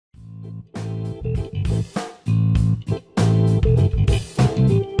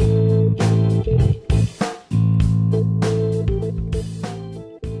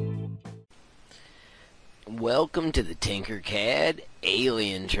Welcome to the Tinkercad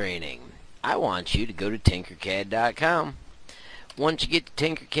Alien Training. I want you to go to Tinkercad.com. Once you get to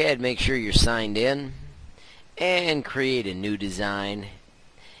Tinkercad, make sure you're signed in and create a new design.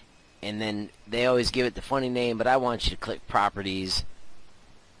 And then they always give it the funny name, but I want you to click Properties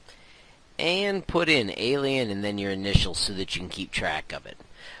and put in Alien and then your initials so that you can keep track of it.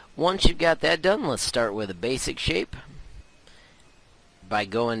 Once you've got that done, let's start with a basic shape by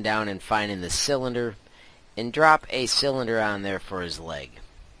going down and finding the cylinder and drop a cylinder on there for his leg.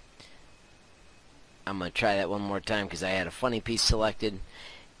 I'm going to try that one more time because I had a funny piece selected.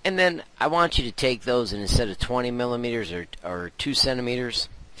 And then I want you to take those, and instead of 20 millimeters or 2 centimeters,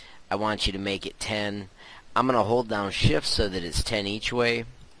 I want you to make it 10. I'm going to hold down shift so that it's 10 each way.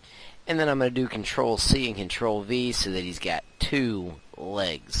 And then I'm going to do Control C and Control V so that he's got 2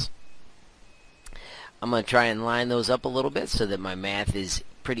 legs. I'm going to try and line those up a little bit so that my math is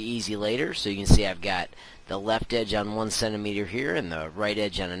pretty easy later. So you can see I've got the left edge on 1 centimeter here and the right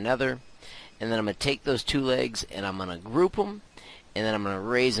edge on another. And then I'm going to take those 2 legs and I'm going to group them, and then I'm going to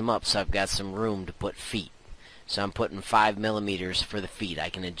raise them up so I've got some room to put feet. So I'm putting 5 millimeters for the feet. I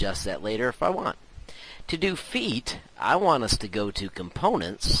can adjust that later if I want. To do feet, I want us to go to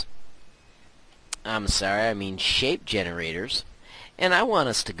Components. Shape Generators. And I want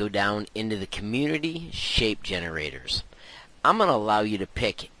us to go down into the Community Shape Generators. I'm going to allow you to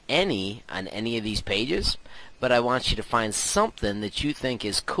pick any on any of these pages, but I want you to find something that you think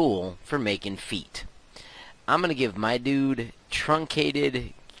is cool for making feet. I'm going to give my dude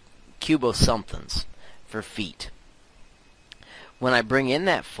truncated cubo somethings for feet. When I bring in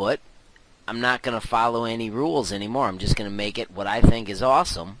that foot, I'm not going to follow any rules anymore. I'm just going to make it what I think is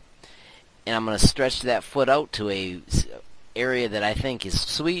awesome, and I'm going to stretch that foot out to a area that I think is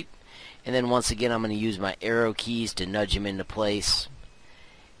sweet, and then once again I'm going to use my arrow keys to nudge him into place.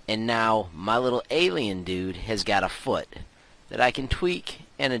 And now my little alien dude has got a foot that I can tweak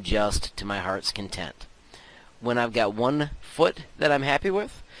and adjust to my heart's content. When I've got one foot that I'm happy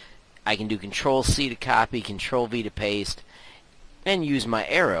with, I can do Control C to copy, Control V to paste, and use my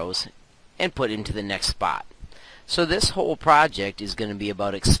arrows and put into the next spot. So this whole project is going to be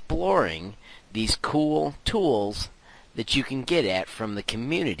about exploring these cool tools that you can get at from the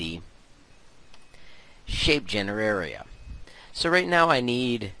community shape generator area. So right now I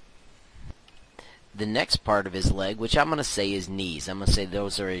need the next part of his leg, which I'm going to say is knees. I'm going to say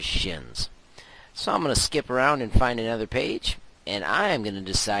those are his shins. So I'm going to skip around and find another page, and I am going to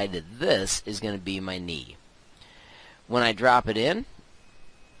decide that this is going to be my knee. When I drop it in,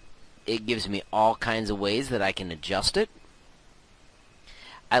 it gives me all kinds of ways that I can adjust it.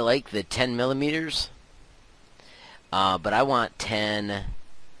 I like the 10 millimeters, but I want 10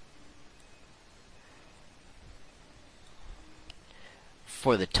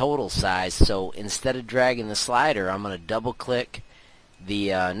 for the total size. So instead of dragging the slider, I'm going to double click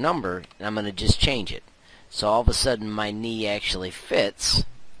the number and I'm going to just change it. So all of a sudden my knee actually fits.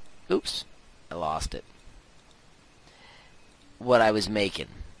 Oops, I lost it. What I was making.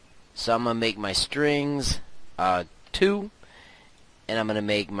 So I'm going to make my strings 2, and I'm going to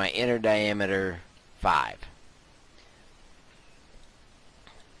make my inner diameter 5.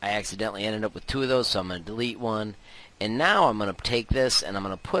 I accidentally ended up with 2 of those, so I'm going to delete one. And now I'm going to take this and I'm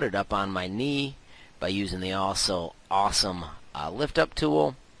going to put it up on my knee by using the also awesome lift up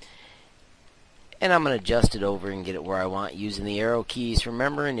tool. And I'm going to adjust it over and get it where I want using the arrow keys.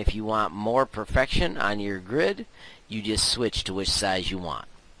 Remembering, if you want more perfection on your grid, you just switch to which size you want.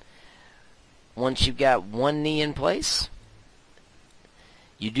 Once you've got one knee in place,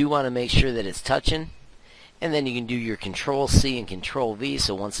 you do want to make sure that it's touching. And then you can do your Control C and Control V.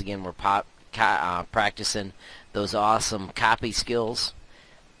 So once again we're practicing those awesome copy skills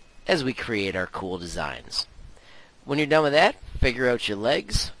as we create our cool designs. When you're done with that, figure out your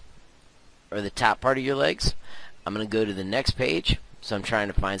legs, or the top part of your legs. I'm going to go to the next page, so I'm trying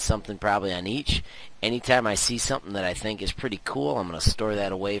to find something probably on each. Anytime I see something that I think is pretty cool, I'm going to store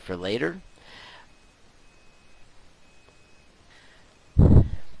that away for later.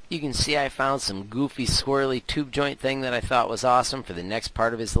 You can see I found some goofy swirly tube joint thing that I thought was awesome for the next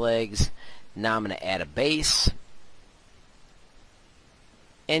part of his legs. Now I'm going to add a base.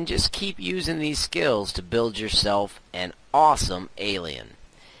 And just keep using these skills to build yourself an awesome alien.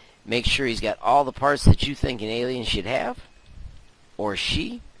 Make sure he's got all the parts that you think an alien should have, or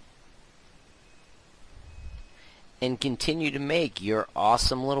she. And continue to make your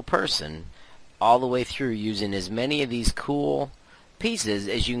awesome little person all the way through using as many of these cool pieces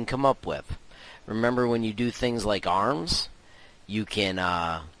as you can come up with. Remember, when you do things like arms, you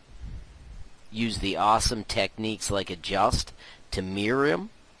can use the awesome techniques like adjust to mirror him.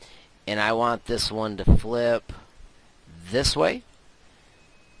 And I want this one to flip this way,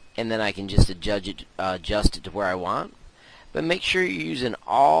 and then I can just adjust it to where I want. But make sure you're using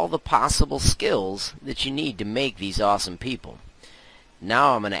all the possible skills that you need to make these awesome people.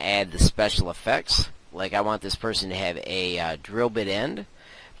 Now I'm going to add the special effects. Like I want this person to have a drill bit end.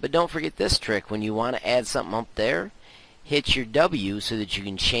 But don't forget this trick. When you want to add something up there, hit your W so that you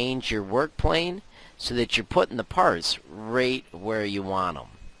can change your work plane so that you're putting the parts right where you want them.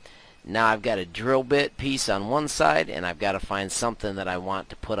 Now I've got a drill bit piece on one side, and I've got to find something that I want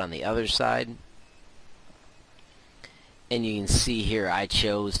to put on the other side. And you can see here I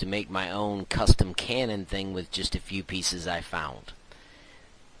chose to make my own custom cannon thing with just a few pieces I found.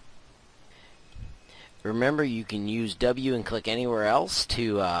 Remember, you can use W and click anywhere else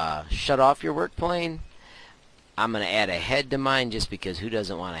to shut off your work plane. I'm going to add a head to mine just because who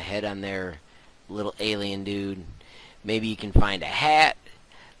doesn't want a head on their little alien dude. Maybe you can find a hat,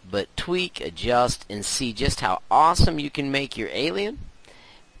 but tweak, adjust, and see just how awesome you can make your alien.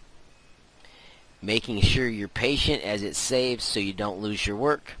 Making sure you're patient as it saves so you don't lose your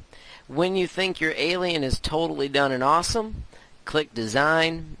work. When you think your alien is totally done and awesome, click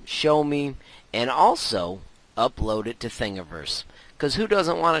Design, Show Me, and also upload it to Thingiverse. Because who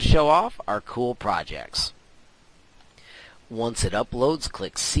doesn't want to show off our cool projects? Once it uploads,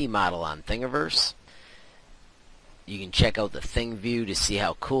 click See Model on Thingiverse. You can check out the Thing View to see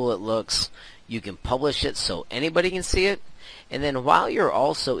how cool it looks. You can publish it so anybody can see it. And then while you're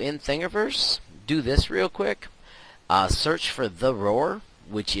also in Thingiverse, do this real quick. Search for The Roar,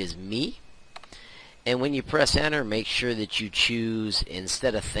 which is me. And when you press enter, make sure that you choose,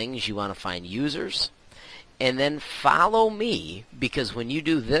 instead of things, you want to find users. And then follow me, because when you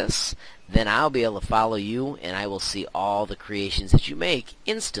do this, then I'll be able to follow you, and I will see all the creations that you make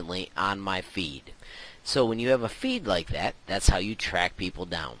instantly on my feed. So when you have a feed like that, that's how you track people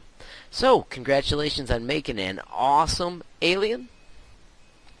down. So congratulations on making an awesome alien.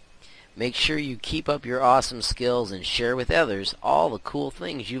 Make sure you keep up your awesome skills and share with others all the cool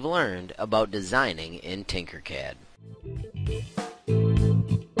things you've learned about designing in Tinkercad.